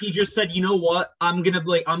if he just said, you know what, I'm gonna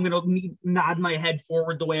nod my head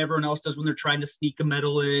forward the way everyone else does when they're trying to sneak a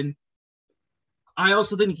medal in. I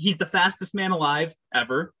also think he's the fastest man alive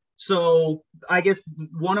ever. So I guess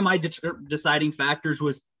one of my deciding factors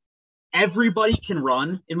was everybody can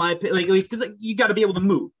run, in my opinion, like, at least because you got to be able to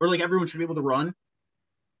move, or like everyone should be able to run.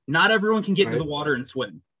 Not everyone can get into the water and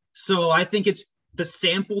swim. So I think it's the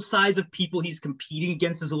sample size of people he's competing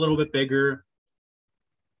against is a little bit bigger.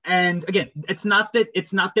 And again, it's not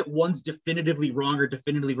that one's definitively wrong or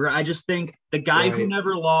definitively right. I just think the guy who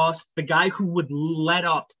never lost, the guy who would let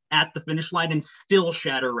up at the finish line and still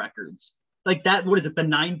shatter records. Like that, what is it, the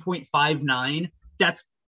 9.59?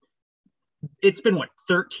 It's been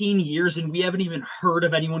 13 years and we haven't even heard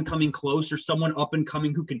of anyone coming close or someone up and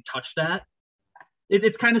coming who can touch that.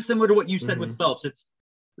 It's kind of similar to what you said with Phelps. It's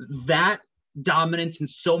that dominance in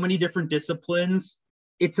so many different disciplines.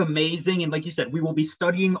 It's amazing. And like you said, we will be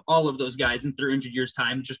studying all of those guys in 300 years'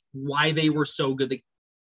 time, just why they were so good.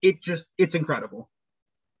 It's incredible.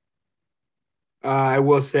 I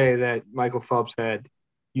will say that Michael Phelps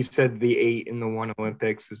you said the 8 in the 1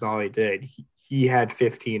 Olympics is all he did. He had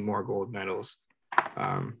 15 more gold medals.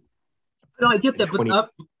 No, I get that, 20.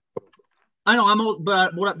 But I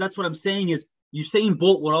know that's what I'm saying is Usain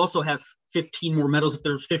Bolt would also have 15 more medals if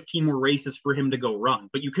there's 15 more races for him to go run.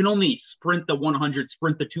 But you can only sprint the 100,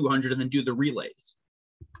 sprint the 200, and then do the relays.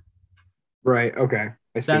 Right. Okay.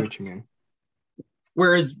 I see what you mean.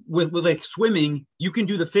 Whereas with like swimming, you can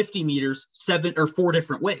do the 50 meters 7 or 4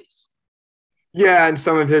 different ways. Yeah, and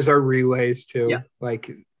some of his are relays too. Yeah. Like,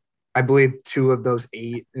 I believe 2 of those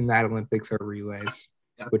 8 in that Olympics are relays,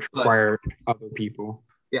 which require other people.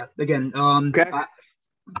 Yeah. Again, okay.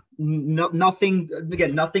 Nothing.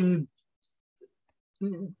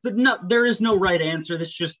 There is no right answer.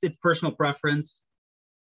 It's personal preference.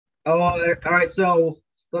 Oh, all right. So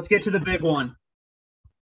let's get to the big one.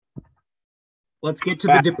 Let's get to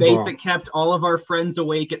the debate that kept all of our friends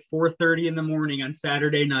awake at 4:30 in the morning on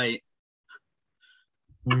Saturday night.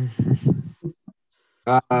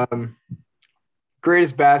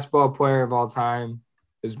 Greatest basketball player of all time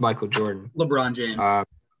is Michael Jordan. LeBron James.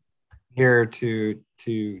 Here to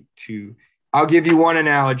I'll give you one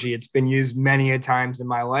analogy. It's been used many a times in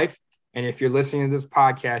my life. And if you're listening to this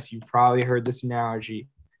podcast, you've probably heard this analogy.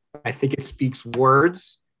 I think it speaks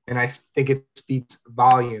words, and I think it speaks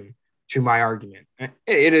volume to my argument.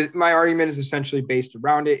 My argument is essentially based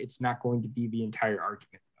around it. It's not going to be the entire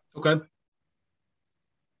argument. Okay.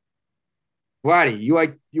 Vladi, you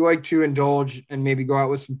like to indulge and maybe go out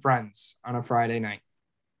with some friends on a Friday night.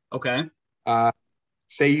 Okay.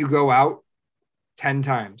 Say you go out 10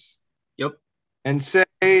 times. Yep. And say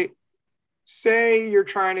you're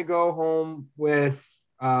trying to go home with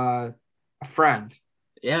a friend.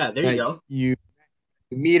 Yeah, there you go. You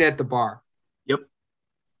meet at the bar. Yep.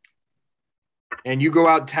 And you go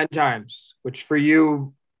out 10 times, which for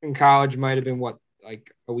you in college might have been what,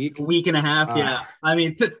 like a week? A week and a half, yeah. I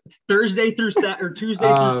mean, Thursday through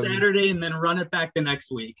Tuesday through Saturday, and then run it back the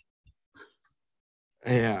next week.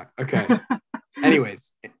 Yeah, okay.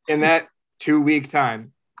 Anyways, in that 2-week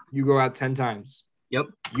time, you go out 10 times. Yep.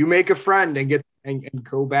 You make a friend and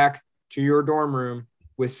go back to your dorm room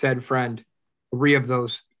with said friend 3 of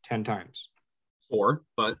those 10 times. 4,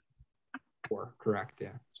 but 4, correct.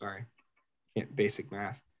 Yeah. Sorry. Can't basic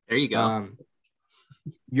math. There you go.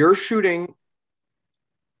 You're shooting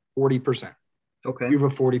 40%. Okay. You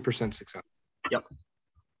have a 40% success. Yep.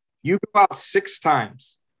 You go out 6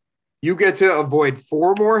 times. You get to avoid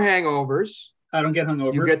 4 more hangovers. I don't get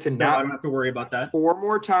hungover. You get to I don't have to worry about that. 4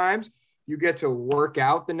 more times. You get to work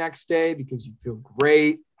out the next day because you feel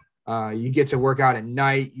great. You get to work out at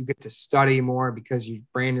night. You get to study more because your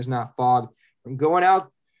brain is not fogged from going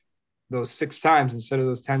out those 6 times instead of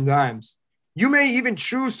those 10 times. You may even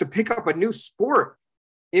choose to pick up a new sport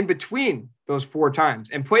in between those 4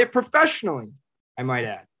 times and play it professionally, I might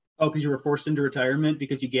add. Oh, because you were forced into retirement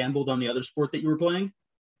because you gambled on the other sport that you were playing?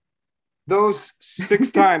 Those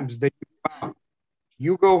 6 times that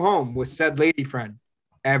you go home with said lady friend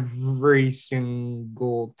every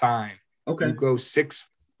single time. Okay. You go 6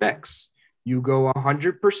 picks. You go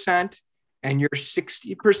 100%, and you're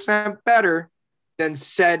 60% better than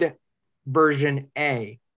said version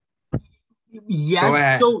A.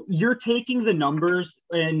 Yes. So you're taking the numbers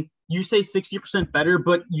and you say 60% better,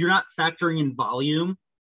 but you're not factoring in volume.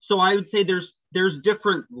 So I would say there's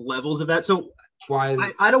different levels of that. So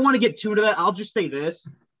I don't want to get too into that. I'll just say this.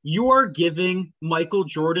 You are giving Michael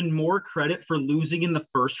Jordan more credit for losing in the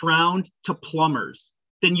first round to plumbers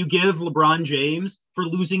than you give LeBron James for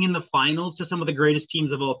losing in the finals to some of the greatest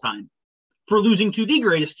teams of all time. For losing to the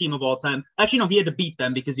greatest team of all time. Actually, no, he had to beat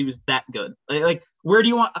them because he was that good. Like where do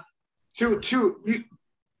you want you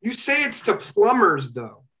say it's to plumbers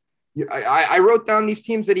though. I wrote down these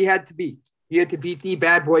teams that he had to beat. He had to beat the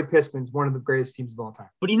bad boy Pistons, one of the greatest teams of all time.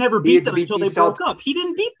 But he never beat them until they broke up. He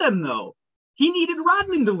didn't beat them though. He needed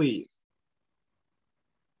Rodman to leave.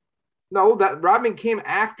 No, that Rodman came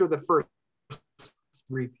after the first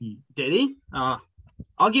repeat. Did he? I'll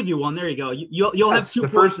give you one. There you go. You'll have 2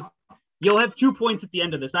 points. You'll have 2 points at the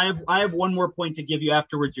end of this. I have one more point to give you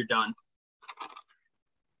afterwards. You're done.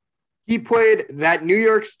 He played that New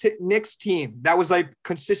York Knicks team. That was like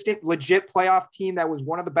consistent, legit playoff team. That was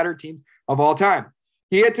one of the better teams of all time.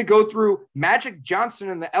 He had to go through Magic Johnson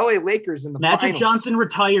and the LA Lakers in the finals. Magic Johnson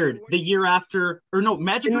retired the year after, or no,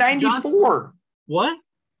 Magic in 94. What?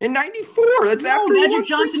 In 94. That's after Magic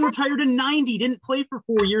Johnson retired in 90, didn't play for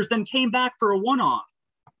 4 years, then came back for a one-off.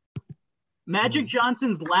 Magic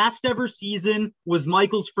Johnson's last ever season was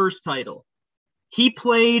Michael's first title. He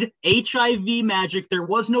played HIV Magic. There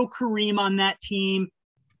was no Kareem on that team.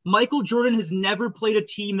 Michael Jordan has never played a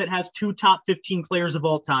team that has 2 top 15 players of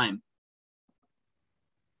all time.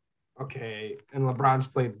 Okay, and LeBron's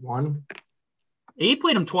played 1? He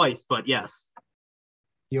played him twice, but yes.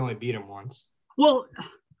 He only beat him once. Well,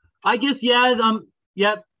 I guess, yeah,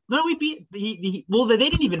 No, well, they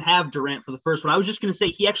didn't even have Durant for the first one. I was just going to say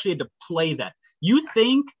he actually had to play that. You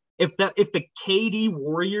think if the KD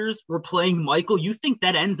Warriors were playing Michael, you think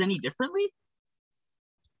that ends any differently?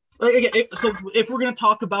 So if we're going to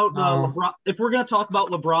talk about LeBron, if we're going to talk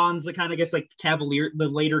about LeBron's the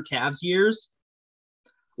later Cavs years,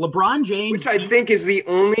 LeBron James, which I think is the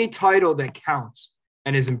only title that counts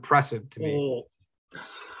and is impressive to me.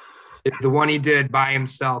 It's the one he did by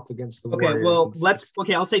himself against the Warriors.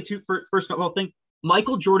 I'll say first of all,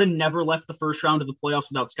 Michael Jordan never left the first round of the playoffs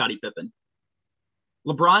without Scottie Pippen.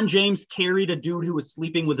 LeBron James carried a dude who was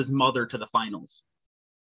sleeping with his mother to the finals.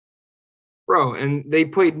 Bro, and they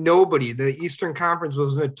played nobody. The Eastern Conference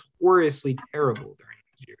was notoriously terrible during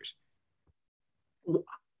those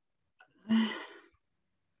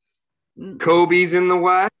years. Kobe's in the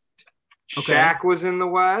West. Okay. Shaq was in the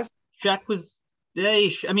West. Shaq was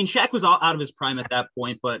out of his prime at that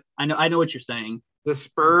point, but I know what you're saying. The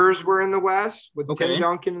Spurs were in the West with Tim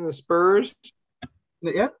Duncan and the Spurs.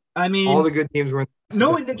 Yeah, all the good teams were in the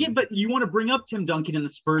No, again, but you want to bring up Tim Duncan and the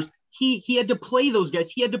Spurs. He had to play those guys.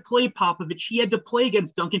 He had to play Popovich. He had to play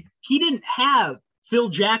against Duncan. He didn't have Phil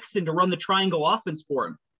Jackson to run the triangle offense for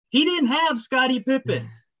him. He didn't have Scottie Pippen.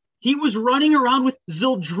 He was running around with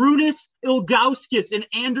Zildrunas Ilgauskas and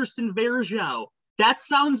Anderson Varejao. That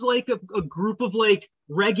sounds like a group of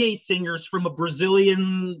reggae singers from a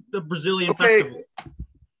Brazilian festival.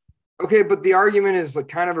 Okay, but the argument is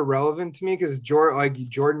kind of irrelevant to me because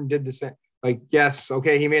Jordan did the same. Yes,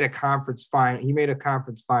 okay, he made a conference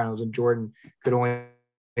finals, and Jordan could only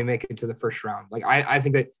make it to the first round. I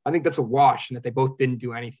think that's a wash, and that they both didn't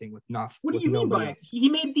do anything with nothing. What do you mean by it? He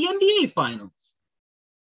made the NBA finals?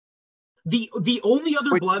 The only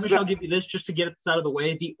other blemish, I'll give you this just to get this out of the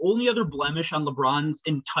way. The only other blemish on LeBron's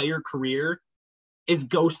entire career is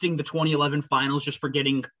ghosting the 2011 finals, just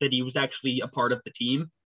forgetting that he was actually a part of the team.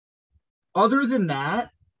 Other than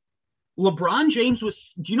that, LeBron James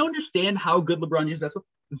was. Do you understand how good LeBron James was?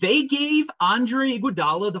 They gave Andre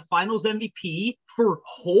Iguodala the Finals MVP for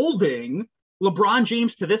holding LeBron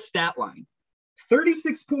James to this stat line: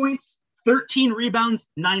 36 points, 13 rebounds,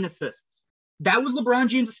 9 assists. That was LeBron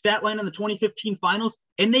James' stat line in the 2015 Finals,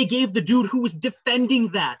 and they gave the dude who was defending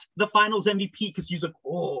that the Finals MVP because he's like,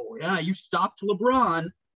 oh yeah, you stopped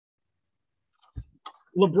LeBron.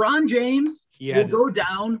 LeBron James will go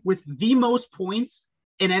down with the most points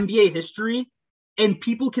in NBA history, and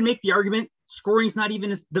people can make the argument scoring is not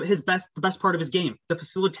even the best part of his game. The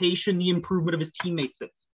facilitation, the improvement of his teammates is.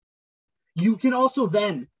 You can also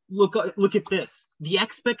then look at this. The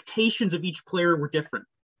expectations of each player were different.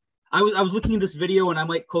 I was looking at this video, and I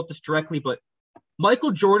might quote this directly, but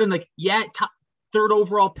Michael Jordan, top third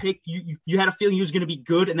overall pick, you had a feeling he was going to be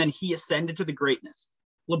good, and then he ascended to the greatness.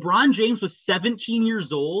 LeBron James was 17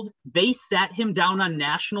 years old. They sat him down on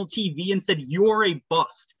national TV and said, you are a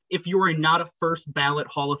bust if you are not a first ballot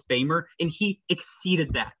Hall of Famer. And he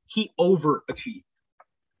exceeded that. He overachieved.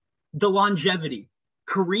 The longevity.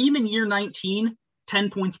 Kareem in year 19, 10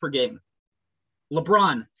 points per game.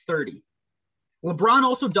 LeBron, 30. LeBron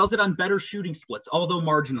also does it on better shooting splits, although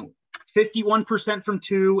marginally. 51% from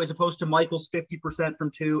 2 as opposed to Michael's 50%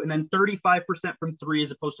 from 2, and then 35% from 3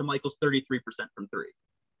 as opposed to Michael's 33% from 3.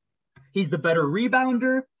 He's the better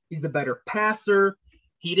rebounder. He's the better passer.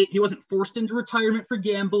 He wasn't forced into retirement for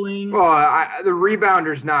gambling. Well, the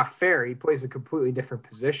rebounder's not fair. He plays a completely different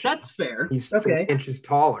position. That's fair. He's 3 inches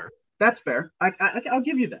taller. That's fair. I'll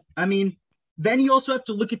give you that. Then you also have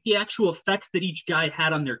to look at the actual effects that each guy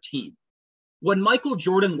had on their team. When Michael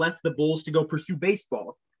Jordan left the Bulls to go pursue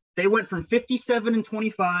baseball, they went from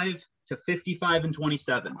 57-25 to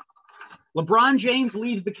 55-27. LeBron James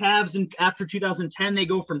leaves the Cavs, and after 2010, they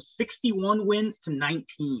go from 61 wins to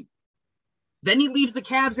 19. Then he leaves the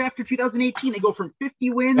Cavs after 2018. They go from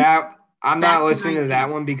 50 wins. I'm not listening to that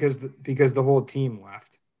one because the whole team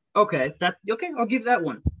left. Okay, I'll give that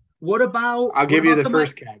one. What about? I'll give you the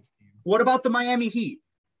first Cavs team. What about the Miami Heat?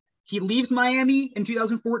 He leaves Miami in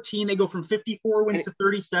 2014. They go from 54 wins to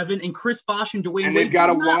 37, and Chris Bosh and Dwayne Wade. And they've got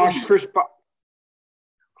to wash Chris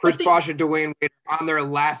Bosh and Dwayne Wade on their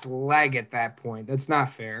last leg at that point. That's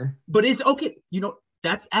not fair. But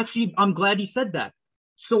that's actually, I'm glad you said that.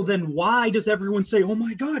 So then why does everyone say, oh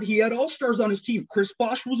my God, he had all-stars on his team? Chris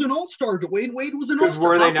Bosh was an all-star. Dwayne Wade was an all-star. Because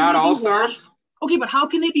were they not all-stars? Okay, but how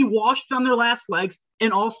can they be washed on their last legs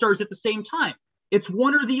and all-stars at the same time? It's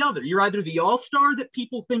one or the other. You're either the all-star that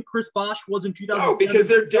people think Chris Bosh was in 2007. No, because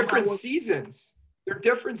they're different seasons. They're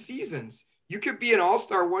different seasons. You could be an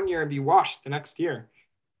all-star one year and be washed the next year.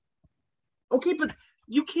 Okay, but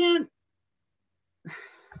you can't.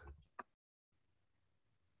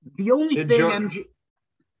 The only thing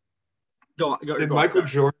Did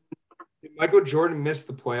Michael Jordan miss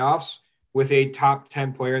the playoffs with a top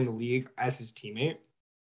 10 player in the league as his teammate?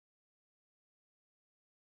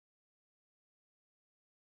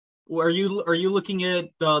 Are you looking at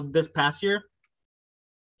this past year?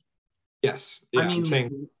 Yes. Yeah, I mean, I'm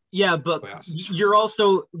saying yeah, but you're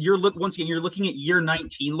looking at year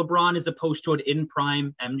 19 LeBron as opposed to an in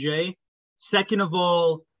prime MJ. Second of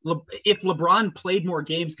all, if LeBron played more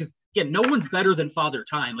games, because again, no one's better than Father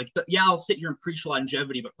Time. Like, yeah, I'll sit here and preach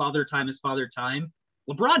longevity, but Father Time is Father Time.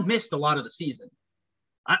 LeBron missed a lot of the season.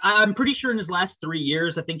 I'm pretty sure in his last 3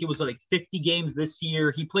 years, I think it was like 50 games this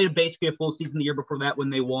year. He played basically a full season the year before that when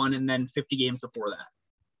they won, and then 50 games before that.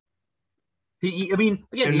 I mean,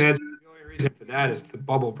 again, that's the only reason for that is the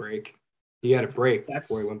bubble break. He had a break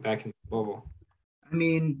before he went back in the bubble. I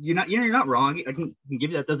mean, you're not wrong. I can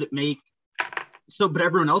give you that. Does it make so? But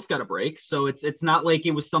everyone else got a break, so it's not like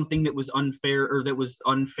it was something that was unfair or that was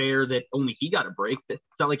unfair that only he got a break.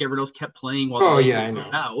 It's not like everyone else kept playing while the Lakers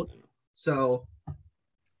were out. So,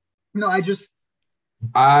 no, I'm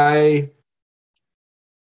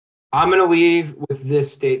gonna leave with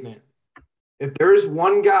this statement. If there is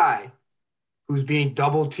one guy who's being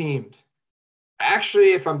double teamed,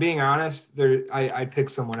 actually, if I'm being honest, I'd pick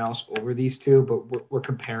someone else over these two, but we're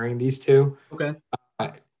comparing these two. Okay.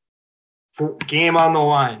 For game on the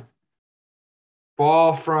line,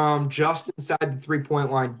 ball from just inside the 3-point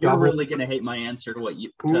line. You're really gonna hate my answer to what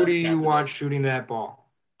you. Who do you want shooting that ball?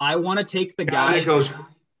 I want to take the guy that goes.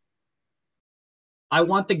 I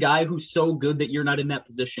want the guy who's so good that you're not in that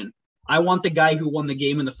position. I want the guy who won the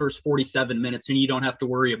game in the first 47 minutes, and you don't have to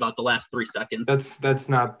worry about the last 3 seconds. That's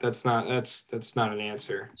not an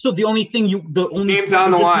answer. So the only game's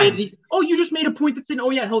on the line. You just made a point that said,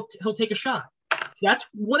 "Oh yeah, he'll take a shot." That's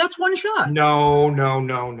one shot. No.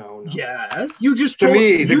 Yes, you just to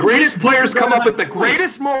me the greatest players come up with the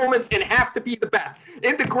greatest moments and have to be the best.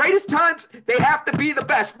 In the greatest times, they have to be the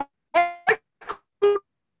best.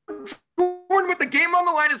 Jordan with the game on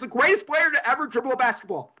the line is the greatest player to ever dribble a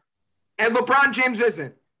basketball. And LeBron James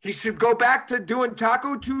isn't. He should go back to doing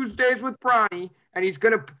Taco Tuesdays with Bronny, and he's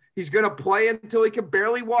gonna play until he can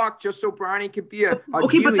barely walk, just so Bronny can be a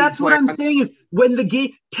okay. But that's what I'm saying is when the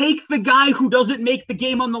game, take the guy who doesn't make the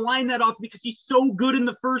game on the line that often because he's so good in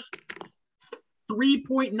the first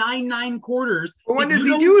 3.99 quarters. But when does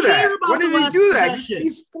he do that? When does he do that?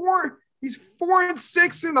 He's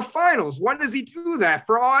 4-6 in the finals. When does he do that?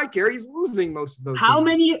 For all I care, he's losing most of those.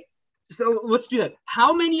 Games. So let's do that.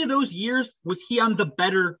 How many of those years was he on the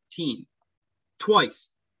better team? Twice.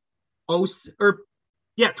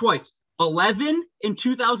 Twice. 11 in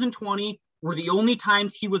 2020 were the only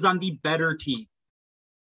times he was on the better team.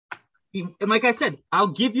 And like I said, I'll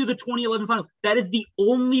give you the 2011 finals. That is the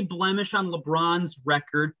only blemish on LeBron's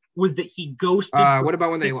record was that he ghosted. What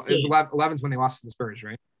about when it was 11's when they lost to the Spurs,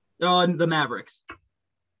 right? The Mavericks.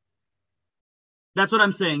 That's what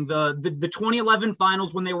I'm saying. The 2011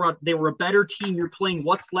 finals when they were a better team. You're playing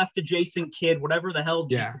what's left of Jason Kidd, whatever the hell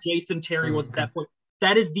Jason Terry was at that point.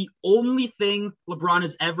 That is the only thing LeBron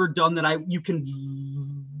has ever done that you can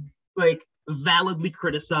like validly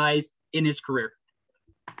criticize in his career.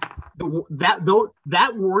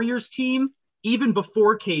 That Warriors team, even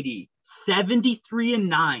before KD,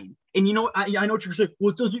 73-9. And you know, I know what you're saying.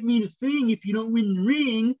 Well, it doesn't mean a thing if you don't win the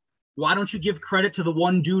ring. Why don't you give credit to the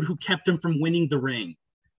one dude who kept him from winning the ring?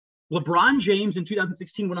 LeBron James in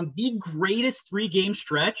 2016 went on the greatest 3-game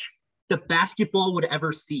stretch that basketball would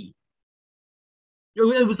ever see.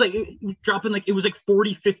 It was like dropping it was like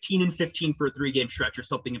 40, 15, and 15 for a 3-game stretch or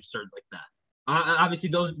something absurd like that. Obviously,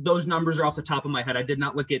 those numbers are off the top of my head. I did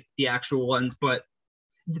not look at the actual ones, but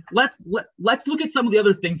let's look at some of the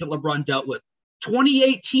other things that LeBron dealt with.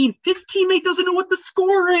 2018, his teammate doesn't know what the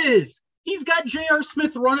score is. He's got J.R.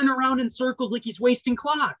 Smith running around in circles like he's wasting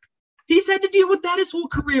clock. He's had to deal with that his whole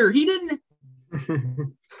career. He didn't.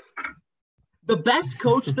 The best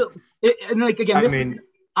coach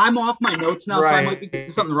I'm off my notes now, so I might be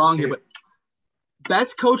doing something wrong here, but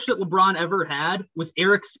best coach that LeBron ever had was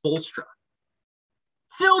Eric Spoelstra.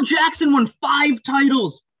 Phil Jackson won 5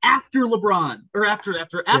 titles after LeBron, or after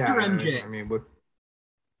MJ. I mean, with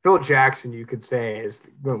Phil Jackson, you could say is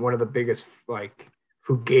one of the biggest,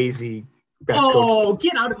 Fugazi best coaches. Oh,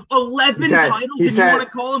 get out of 11 titles, and you want to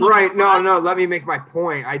call him right? No. Let me make my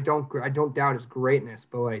point. I don't doubt his greatness,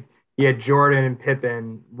 but he had Jordan and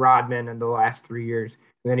Pippen, Rodman in the last 3 years,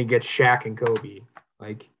 and then he gets Shaq and Kobe.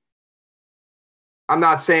 I'm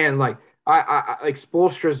not saying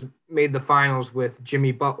Spoelstra's made the finals with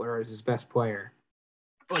Jimmy Butler as his best player.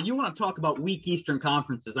 Well, you want to talk about weak Eastern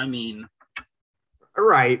conferences? I mean,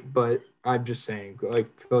 right, but I'm just saying,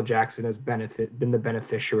 like Phil Jackson has been the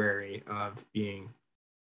beneficiary of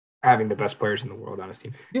having the best players in the world on his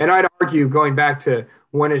team. Yeah. And I'd argue, going back to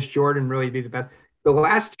when is Jordan really be the best? The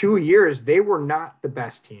last 2 years, they were not the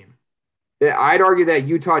best team. I'd argue that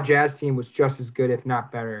Utah Jazz team was just as good, if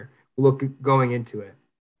not better, going into it.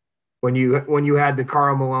 When you had the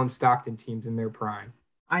Karl Malone Stockton teams in their prime.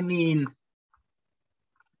 I mean,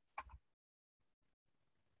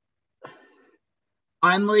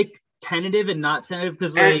 I'm like tentative and not tentative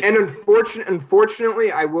because like and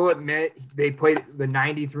unfortunately, I will admit they played the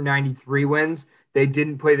 90 through 93 wins. They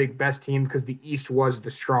didn't play the best team because the East was the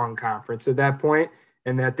strong conference at that point,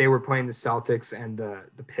 and that they were playing the Celtics and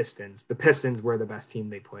the Pistons. The Pistons were the best team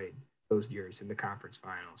they played those years in the conference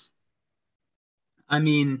finals. I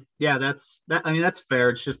mean, yeah, that's fair.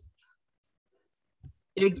 It's just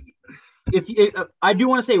I do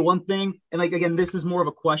want to say one thing, and like again, this is more of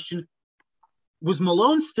a question. Was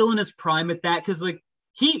Malone still in his prime at that? Because like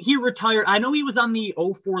he retired. I know he was on the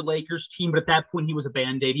 04 Lakers team, but at that point he was a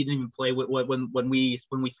Band-Aid. He didn't even play when we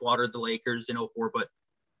slaughtered the Lakers in 04. But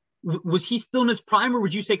was he still in his prime, or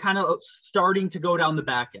would you say kind of starting to go down the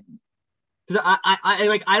back end? Because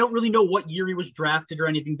I don't really know what year he was drafted or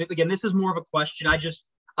anything. But again, this is more of a question. I just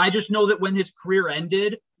know that when his career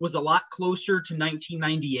ended was a lot closer to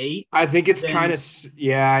 1998. I think it's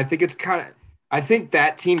I think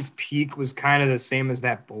that team's peak was kind of the same as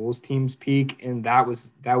that Bulls team's peak, and that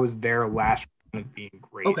was their last run of being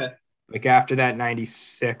great. Okay. Like after that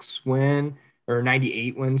 96 win or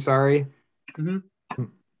 98 win, sorry. Mm-hmm.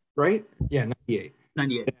 Right? Yeah, 98.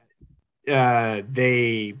 98.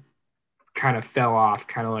 They kind of fell off,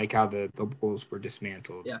 kind of like how the Bulls were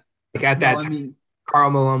dismantled. Yeah. Like at that time, Karl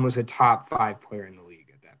Malone was a top 5 player in the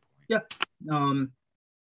league at that point. Yeah.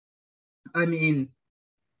 I mean,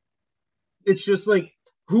 it's just like,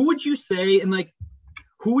 who would you say is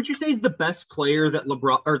the best player that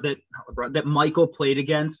that Michael played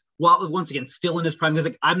against while once again still in his prime? Because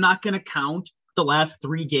like I'm not going to count the last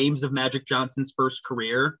 3 games of Magic Johnson's first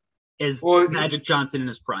career as Magic Johnson in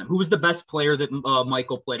his prime. Who was the best player that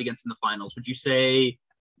Michael played against in the finals? Would you say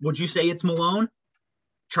it's Malone?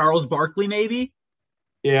 Charles Barkley, maybe?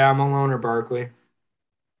 Yeah, Malone or Barkley.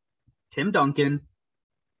 Tim Duncan,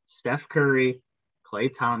 Steph Curry,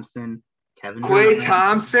 Klay Thompson, Kevin Klay Durant.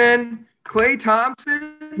 Thompson?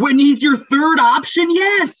 When he's your third option,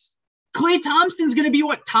 yes. Klay Thompson's going to be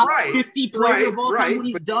top 50 player of all time when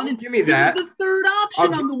he's done. And give me that. The third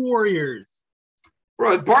option on the Warriors.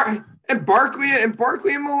 Bro, Barkley and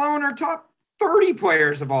Malone are top 30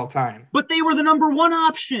 players of all time. But they were the number 1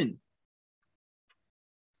 option.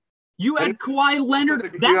 You had Kawhi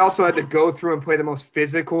Leonard. You also had to go through and play the most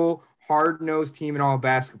physical, hard-nosed team in all of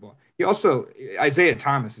basketball. Isaiah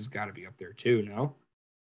Thomas has got to be up there too, no?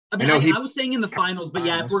 I was saying in the finals, but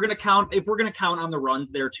yeah, if we're gonna count on the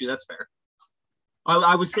runs there too, that's fair.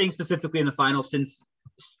 I was saying specifically in the finals since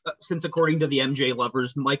according to the MJ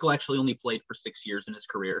lovers, Michael actually only played for 6 years in his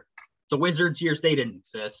career. The Wizards years, they didn't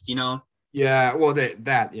exist, you know? Yeah, well,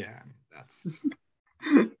 that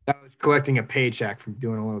was collecting a paycheck from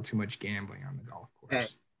doing a little too much gambling on the golf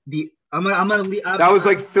course. I'm gonna leave. That was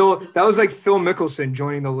like Phil Mickelson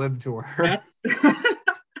joining the Live Tour.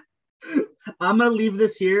 I'm gonna leave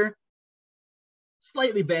this here.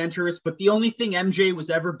 Slightly banterous, but the only thing MJ was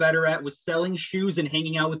ever better at was selling shoes and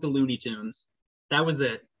hanging out with the Looney Tunes. That was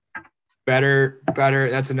it. Better.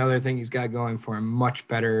 That's another thing he's got going for him. Much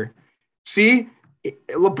better. See,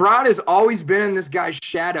 LeBron has always been in this guy's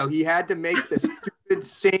shadow. He had to make the stupid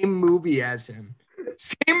same movie as him.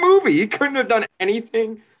 Same movie. He couldn't have done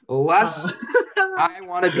anything less. I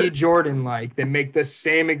want to be Jordan-like than make the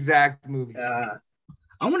same exact movie.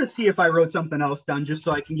 I want to see if I wrote something else down just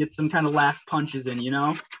so I can get some kind of last punches in, you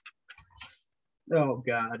know? Oh,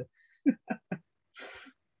 God.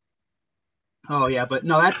 Oh, yeah, but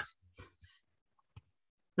no,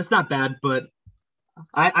 that's not bad, but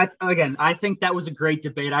I think that was a great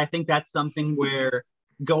debate. I think that's something where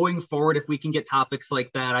going forward, if we can get topics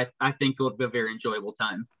like that, I think it would be a very enjoyable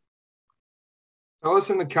time. Tell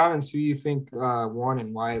us in the comments who you think won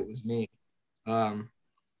and why it was me.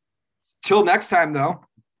 Till next time, though,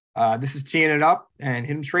 this is Teeing It Up and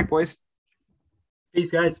Hit 'em Straight, boys.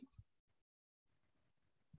 Peace, guys.